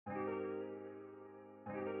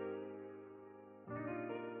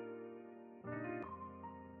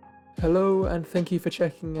Hello, and thank you for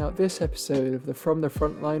checking out this episode of the From the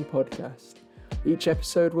Frontline podcast. Each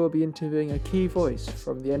episode will be interviewing a key voice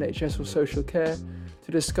from the NHS or social care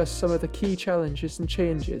to discuss some of the key challenges and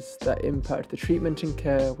changes that impact the treatment and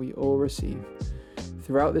care we all receive.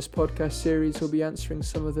 Throughout this podcast series, we'll be answering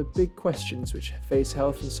some of the big questions which face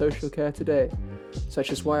health and social care today,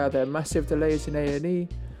 such as why are there massive delays in A&E,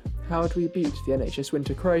 how do we beat the NHS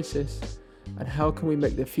winter crisis, and how can we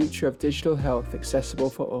make the future of digital health accessible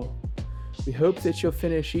for all. We hope that you'll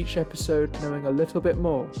finish each episode knowing a little bit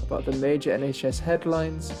more about the major NHS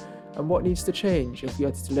headlines and what needs to change if we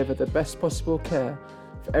are to deliver the best possible care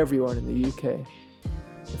for everyone in the UK.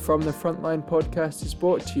 The From the Frontline podcast is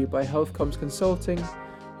brought to you by HealthComs Consulting,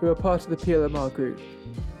 who are part of the PLMR group.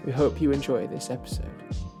 We hope you enjoy this episode.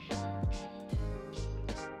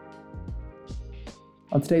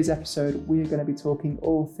 On today's episode, we are going to be talking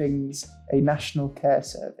all things a national care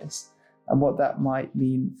service and what that might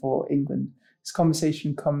mean for England. This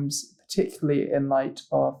conversation comes particularly in light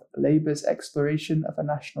of Labour's exploration of a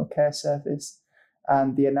national care service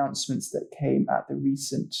and the announcements that came at the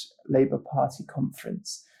recent Labour Party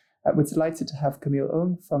conference. We're delighted to have Camille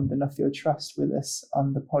Oung from the Nuffield Trust with us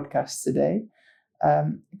on the podcast today.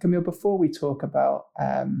 Camille, before we talk about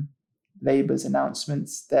Labour's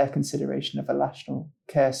announcements, their consideration of a national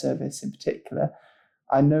care service in particular,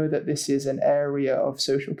 I know that this is an area of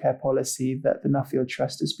social care policy that the Nuffield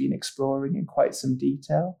Trust has been exploring in quite some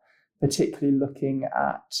detail, particularly looking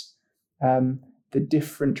at the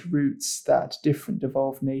different routes that different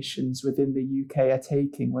devolved nations within the UK are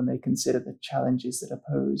taking when they consider the challenges that are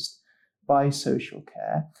posed by social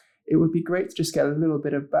care. It would be great to just get a little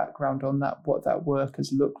bit of background on that, what that work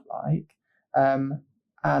has looked like,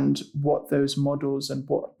 and what those models and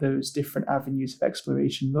what those different avenues of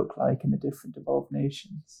exploration look like in the different devolved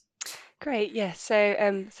nations. Great, yeah. So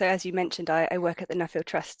as you mentioned, I work at the Nuffield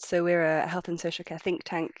Trust. So we're a health and social care think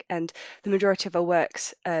tank, and the majority of our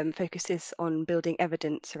works focuses on building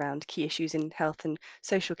evidence around key issues in health and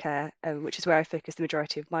social care, which is where I focus the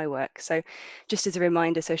majority of my work. So just as a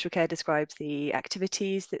reminder, social care describes the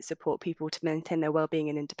activities that support people to maintain their well-being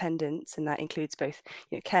and independence, and that includes both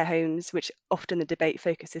care homes, which often the debate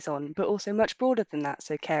focuses on, but also much broader than that.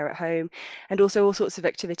 So care at home, and also all sorts of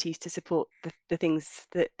activities to support the things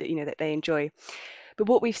that they enjoy. But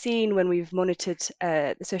what we've seen when we've monitored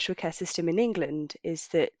the social care system in England is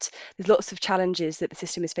that there's lots of challenges that the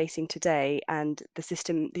system is facing today, and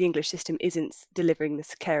the English system isn't delivering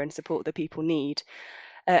this care and support that people need.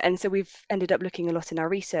 And so we've ended up looking a lot in our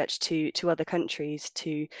research to other countries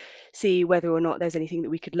to see whether or not there's anything that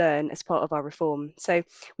we could learn as part of our reform. So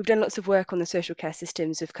we've done lots of work on the social care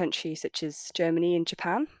systems of countries such as Germany and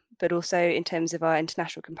Japan, but also in terms of our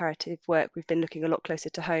international comparative work, we've been looking a lot closer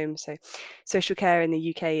to home. So social care in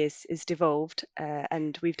the UK is devolved,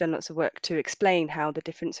 and we've done lots of work to explain how the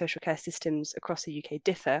different social care systems across the UK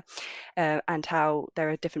differ, and how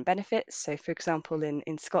there are different benefits. So for example,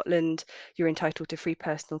 in Scotland, you're entitled to free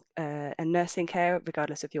personal and nursing care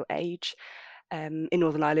regardless of your age. In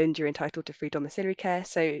Northern Ireland, you're entitled to free domiciliary care.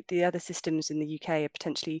 So the other systems in the UK are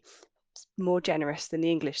potentially more generous than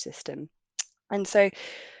the English system. And so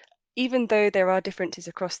even though there are differences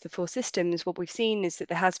across the four systems, what we've seen is that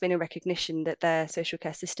there has been a recognition that their social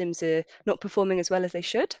care systems are not performing as well as they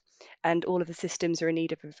should, and all of the systems are in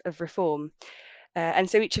need of reform. And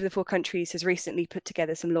so each of the four countries has recently put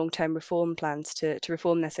together some long-term reform plans to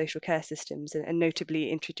reform their social care systems, and notably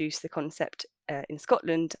introduce the concept in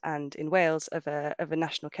Scotland and in Wales of a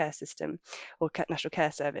national care system or national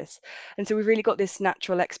care service. And so we've really got this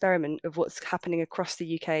natural experiment of what's happening across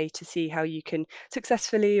the UK to see how you can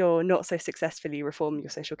successfully or not so successfully reform your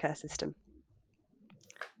social care system.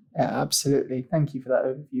 Yeah, absolutely. Thank you for that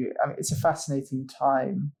overview. I mean, it's a fascinating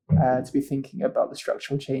time to be thinking about the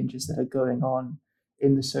structural changes that are going on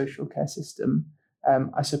in the social care system.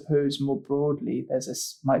 I suppose more broadly,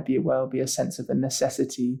 might be a sense of a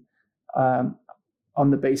necessity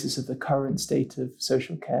on the basis of the current state of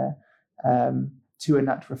social care to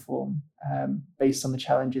enact reform based on the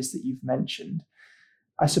challenges that you've mentioned.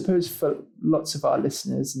 I suppose for lots of our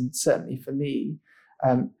listeners, and certainly for me,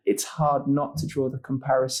 it's hard not to draw the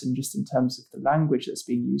comparison just in terms of the language that's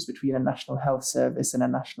being used between a national health service and a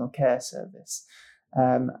national care service.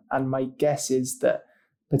 And my guess is that,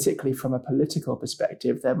 particularly from a political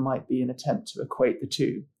perspective, there might be an attempt to equate the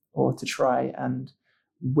two, or to try and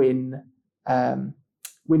win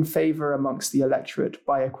favour amongst the electorate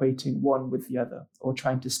by equating one with the other, or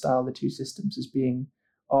trying to style the two systems as being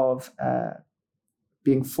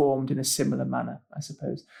formed in a similar manner, I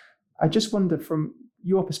suppose. I just wonder, from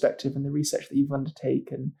your perspective and the research that you've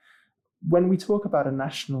undertaken, when we talk about a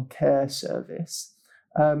national care service,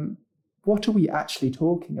 what are we actually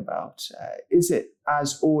talking about? Is it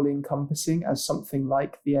as all-encompassing as something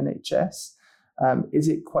like the NHS? Is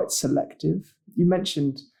it quite selective? You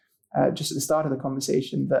mentioned just at the start of the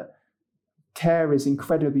conversation that care is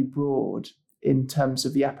incredibly broad in terms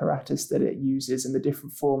of the apparatus that it uses and the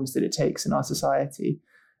different forms that it takes in our society.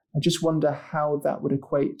 I just wonder how that would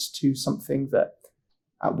equate to something that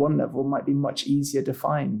at one level might be much easier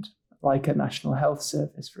defined, like a national health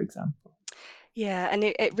service, for example. Yeah, and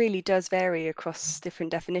it really does vary across different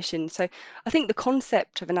definitions. So I think the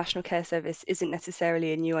concept of a national care service isn't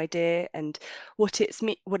necessarily a new idea, and what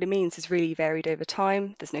it means has really varied over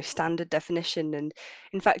time. There's no standard definition, and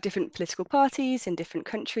in fact, different political parties in different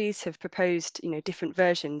countries have proposed, different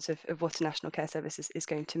versions of what a national care service is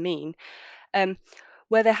going to mean. Um,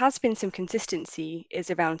 where there has been some consistency is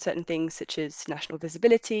around certain things such as national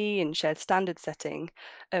visibility and shared standard setting,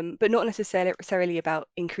 but not necessarily about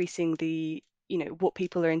increasing what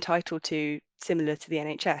people are entitled to, similar to the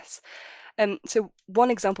NHS. So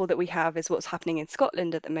one example that we have is what's happening in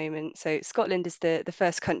Scotland at the moment. So Scotland is the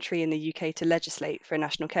first country in the UK to legislate for a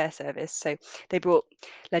national care service. So they brought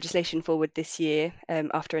legislation forward this year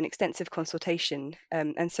after an extensive consultation.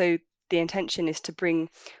 And so the intention is to bring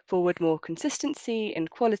forward more consistency and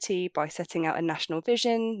quality by setting out a national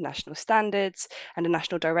vision, national standards, and a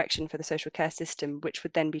national direction for the social care system, which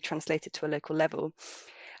would then be translated to a local level.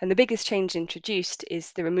 And the biggest change introduced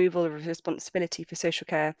is the removal of responsibility for social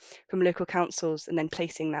care from local councils and then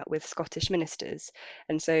placing that with Scottish ministers.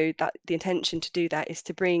 And so that the intention to do that is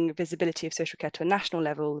to bring visibility of social care to a national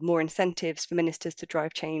level, more incentives for ministers to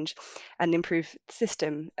drive change and improve the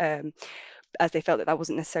system, as they felt that that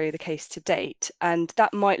wasn't necessarily the case to date. And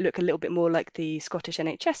that might look a little bit more like the Scottish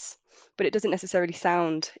NHS, but it doesn't necessarily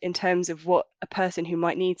sound in terms of what a person who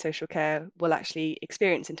might need social care will actually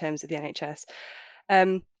experience in terms of the NHS.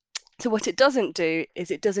 Um, so what it doesn't do is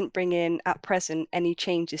it doesn't bring in at present any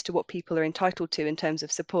changes to what people are entitled to in terms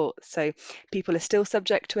of support. So people are still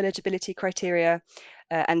subject to eligibility criteria,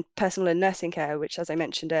 and personal and nursing care, which, as I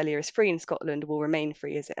mentioned earlier, is free in Scotland, will remain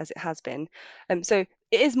free as it has been. So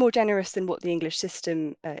it is more generous than what the English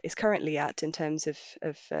system is currently at in terms of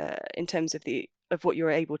what you're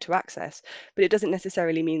able to access, but it doesn't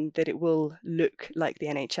necessarily mean that it will look like the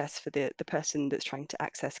NHS for the person that's trying to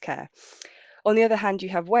access care. On the other hand, you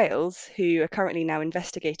have Wales, who are currently now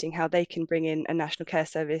investigating how they can bring in a national care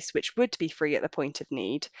service which would be free at the point of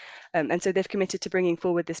need. And so they've committed to bringing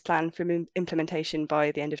forward this plan for implementation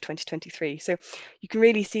by the end of 2023. So you can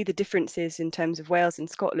really see the differences in terms of Wales and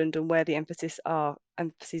Scotland and where the emphases are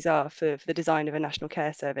for the design of a national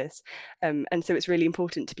care service. And so it's really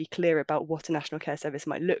important to be clear about what a national care service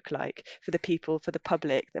might look like for the people, for the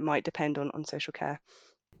public that might depend on social care.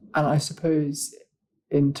 And I suppose,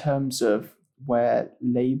 in terms of where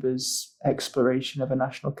Labour's exploration of a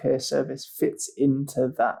national care service fits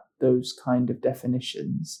into those kind of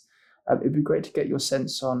definitions, it'd be great to get your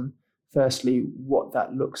sense on, firstly, what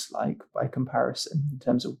that looks like by comparison in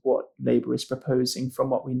terms of what Labour is proposing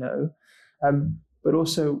from what we know, but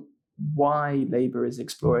also why Labour is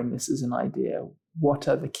exploring this as an idea. What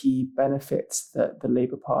are the key benefits that the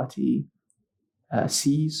Labour Party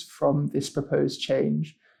sees from this proposed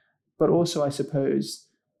change? But also, I suppose,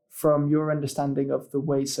 from your understanding of the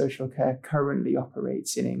way social care currently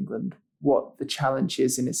operates in England, what the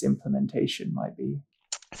challenges in its implementation might be.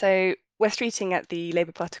 So Wes Streeting at the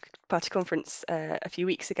Labour Party conference a few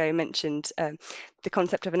weeks ago mentioned the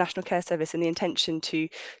concept of a national care service and the intention to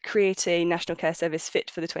create a national care service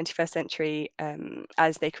fit for the 21st century,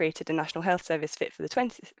 as they created a national health service fit for the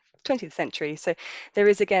 20th century. So there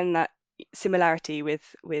is again that similarity with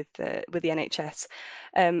the NHS.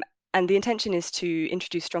 And the intention is to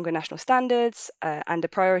introduce stronger national standards and a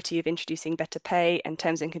priority of introducing better pay and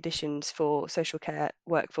terms and conditions for social care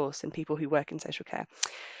workforce and people who work in social care.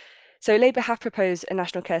 So Labour have proposed a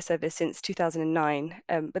national care service since 2009,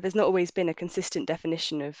 but there's not always been a consistent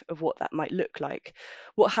definition of what that might look like.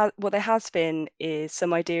 What there has been is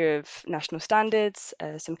some idea of national standards,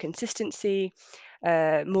 some consistency,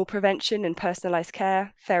 more prevention and personalised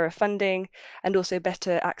care, fairer funding, and also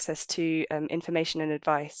better access to information and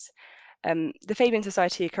advice. The Fabian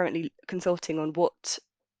Society are currently consulting on what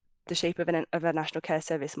the shape of a national care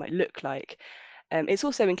service might look like. It's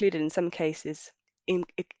also included in some cases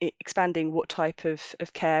expanding what type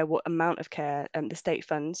of care, what amount of care the state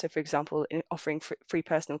funds. So, for example, in offering free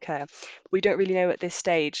personal care. We don't really know at this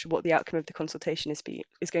stage what the outcome of the consultation is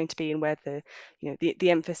going to be, and where the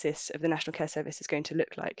emphasis of the National Care Service is going to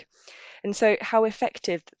look like. And so how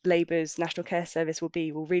effective Labour's National Care Service will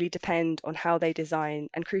really depend on how they design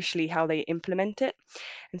and, crucially, how they implement it.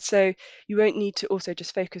 And so you won't need to also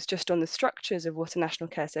just focus just on the structures of what a national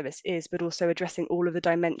care service is, but also addressing all of the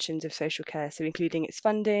dimensions of social care. So including its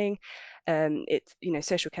funding, its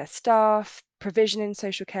social care staff, provision in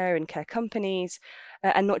social care and care companies,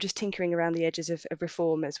 and not just tinkering around the edges of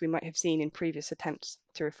reform as we might have seen in previous attempts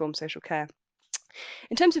to reform social care.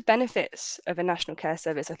 In terms of benefits of a national care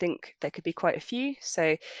service, I think there could be quite a few.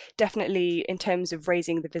 So definitely in terms of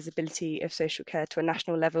raising the visibility of social care to a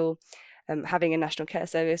national level, having a national care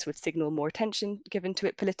service would signal more attention given to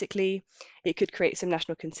it politically. It could create some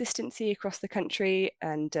national consistency across the country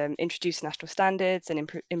and introduce national standards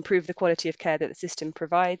and improve the quality of care that the system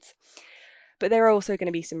provides. But there are also going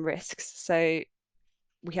to be some risks. So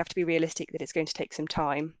we have to be realistic that it's going to take some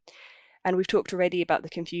time. And we've talked already about the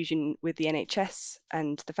confusion with the NHS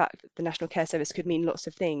and the fact that the National Care Service could mean lots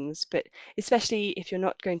of things, but especially if you're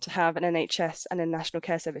not going to have an NHS and a National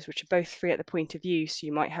Care Service, which are both free at the point of use,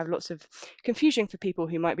 you might have lots of confusion for people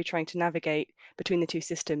who might be trying to navigate between the two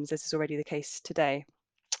systems, as is already the case today.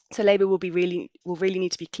 So Labour will really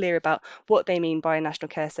need to be clear about what they mean by a National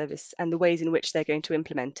Care Service and the ways in which they're going to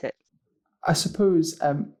implement it. I suppose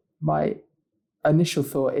my initial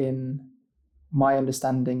thought in my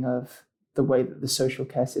understanding of the way that the social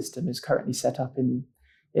care system is currently set up in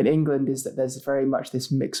England is that there's very much this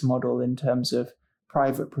mixed model in terms of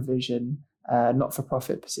private provision,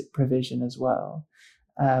 not-for-profit provision as well.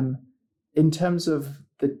 In terms of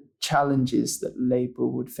the challenges that Labour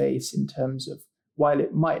would face in terms of, while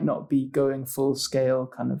it might not be going full scale,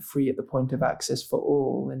 kind of free at the point of access for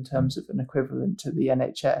all in terms of an equivalent to the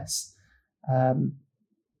NHS,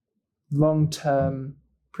 long-term,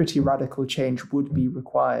 pretty radical change would be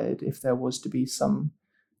required if there was to be some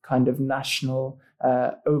kind of national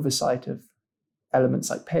oversight of elements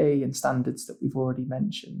like pay and standards that we've already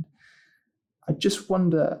mentioned. I just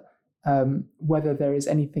wonder whether there is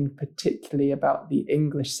anything particularly about the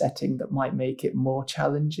English setting that might make it more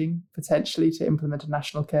challenging, potentially, to implement a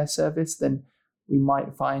national care service than we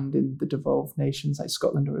might find in the devolved nations like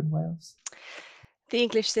Scotland or in Wales. The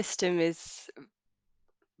English system is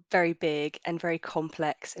very big and very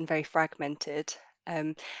complex and very fragmented.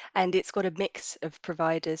 And it's got a mix of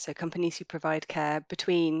providers, so companies who provide care,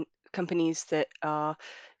 between companies that are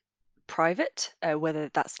private, whether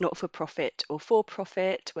that's not-for-profit or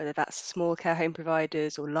for-profit, whether that's small care home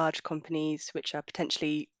providers or large companies which are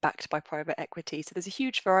potentially backed by private equity. So there's a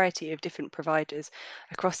huge variety of different providers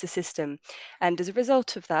across the system. And as a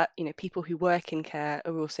result of that, people who work in care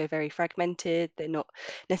are also very fragmented. They're not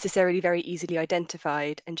necessarily very easily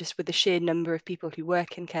identified. And just with the sheer number of people who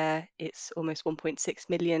work in care, it's almost 1.6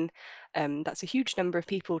 million. That's a huge number of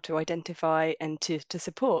people to identify and to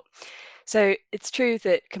support. So it's true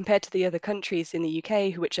that compared to the other countries in the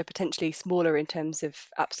UK, which are potentially smaller in terms of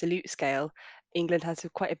absolute scale, England has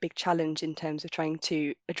quite a big challenge in terms of trying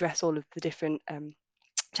to address all of the different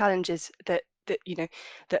challenges that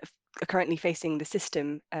are currently facing the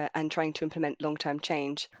system and trying to implement long-term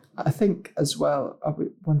change. I think as well,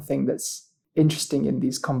 one thing that's interesting in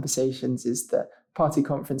these conversations is that party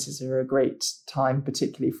conferences are a great time,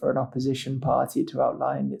 particularly for an opposition party, to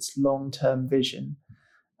outline its long-term vision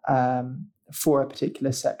for a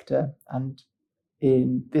particular sector. And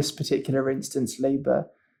in this particular instance, Labour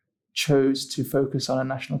chose to focus on a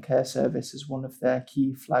national care service as one of their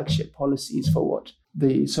key flagship policies for what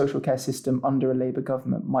the social care system under a Labour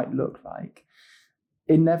government might look like.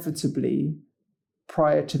 Inevitably,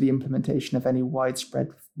 prior to the implementation of any widespread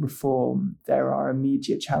reform, there are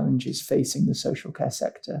immediate challenges facing the social care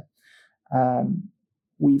sector.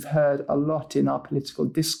 We've heard a lot in our political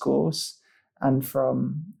discourse and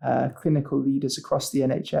from clinical leaders across the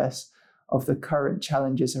NHS of the current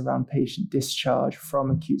challenges around patient discharge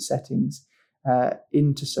from acute settings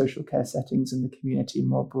into social care settings and the community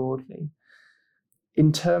more broadly.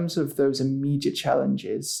 In terms of those immediate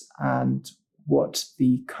challenges and what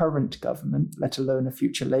the current government, let alone a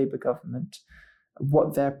future Labour government,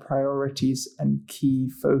 what their priorities and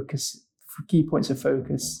key points of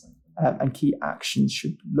focus and key actions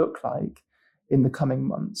should look like in the coming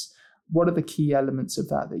months, what are the key elements of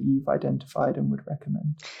that you've identified and would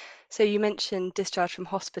recommend? So you mentioned discharge from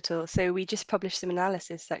hospital. So we just published some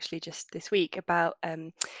analysis actually just this week about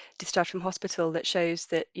discharge from hospital that shows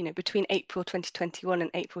that, between April 2021 and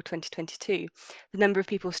April 2022, the number of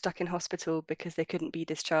people stuck in hospital because they couldn't be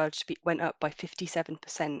discharged went up by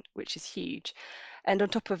 57%, which is huge. And on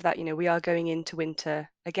top of that, we are going into winter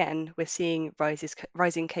again. We're seeing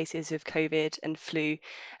rising cases of COVID and flu,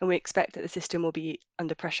 and we expect that the system will be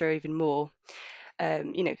under pressure even more.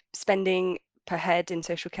 Spending per head in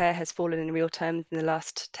social care has fallen in real terms in the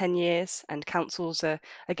last 10 years, and councils are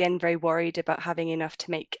again very worried about having enough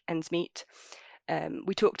to make ends meet.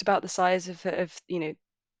 We talked about the size of the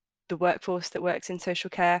workforce that works in social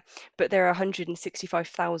care, but there are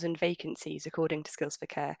 165,000 vacancies according to Skills for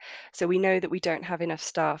Care. So we know that we don't have enough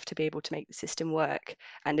staff to be able to make the system work.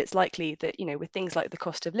 And it's likely that, with things like the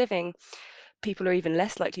cost of living, people are even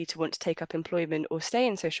less likely to want to take up employment or stay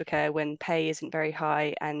in social care when pay isn't very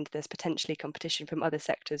high and there's potentially competition from other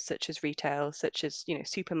sectors such as retail, such as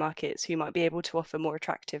supermarkets, who might be able to offer more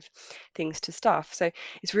attractive things to staff. So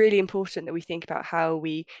it's really important that we think about how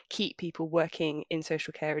we keep people working in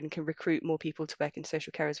social care and can recruit more people to work in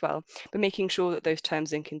social care as well, but making sure that those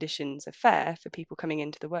terms and conditions are fair for people coming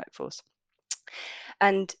into the workforce.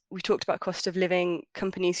 And we talked about cost of living.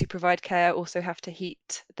 Companies who provide care also have to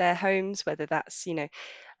heat their homes, whether that's, an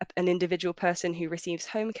individual person who receives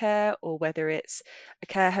home care, or whether it's a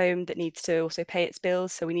care home that needs to also pay its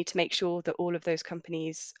bills. So we need to make sure that all of those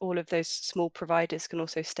companies, all of those small providers can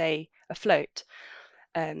also stay afloat.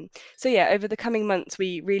 So yeah, over the coming months,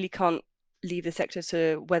 we really can't leave the sector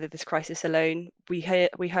to weather this crisis alone. We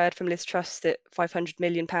heard from Liz Truss that £500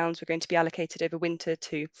 million were going to be allocated over winter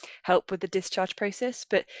to help with the discharge process,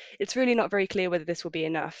 but it's really not very clear whether this will be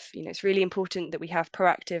enough. It's really important that we have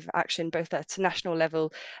proactive action both at a national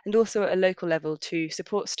level and also at a local level to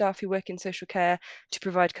support staff who work in social care, to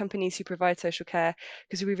provide companies who provide social care,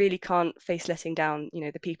 because we really can't face letting down,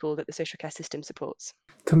 the people that the social care system supports.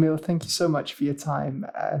 Camille, thank you so much for your time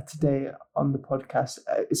today on the podcast.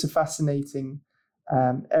 It's a fascinating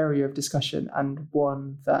area of discussion, and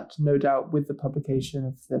one that no doubt with the publication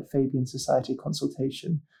of the Fabian Society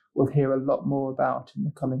consultation we'll hear a lot more about in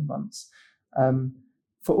the coming months.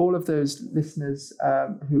 For all of those listeners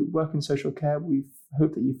who work in social care, we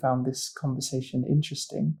hope that you found this conversation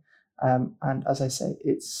interesting. And as I say,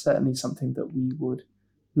 it's certainly something that we would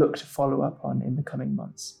look to follow up on in the coming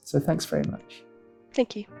months. So thanks very much.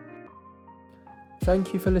 Thank you.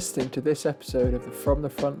 Thank you for listening to this episode of the From the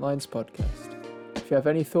Frontlines podcast. If you have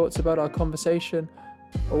any thoughts about our conversation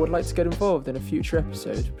or would like to get involved in a future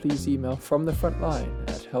episode, please email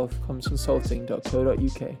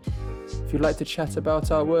fromthefrontline@healthcomsconsulting.co.uk. If you'd like to chat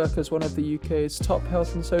about our work as one of the UK's top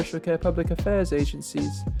health and social care public affairs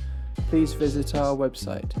agencies, please visit our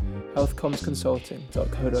website,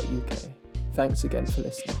 healthcomsconsulting.co.uk. Thanks again for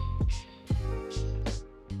listening.